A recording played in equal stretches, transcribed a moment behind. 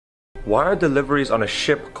Why are deliveries on a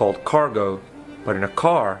ship called cargo, but in a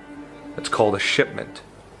car, it's called a shipment?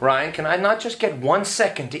 Ryan, can I not just get 1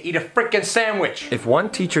 second to eat a frickin' sandwich? If one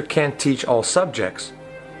teacher can't teach all subjects,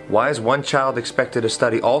 why is one child expected to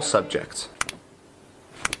study all subjects?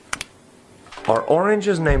 Are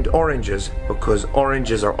oranges named oranges because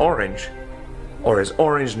oranges are orange? Or is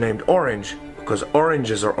orange named orange because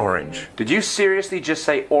oranges are orange? Did you seriously just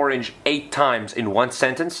say orange 8 times in one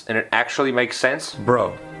sentence and it actually makes sense?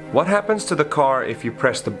 Bro, what happens to the car if you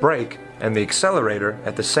press the brake and the accelerator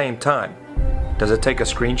at the same time? Does it take a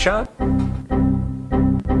screenshot?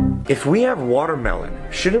 If we have watermelon,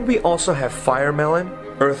 shouldn't we also have fire melon,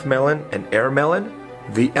 earth melon, and air melon?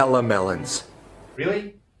 The Ella melons.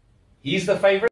 Really? He's the favorite?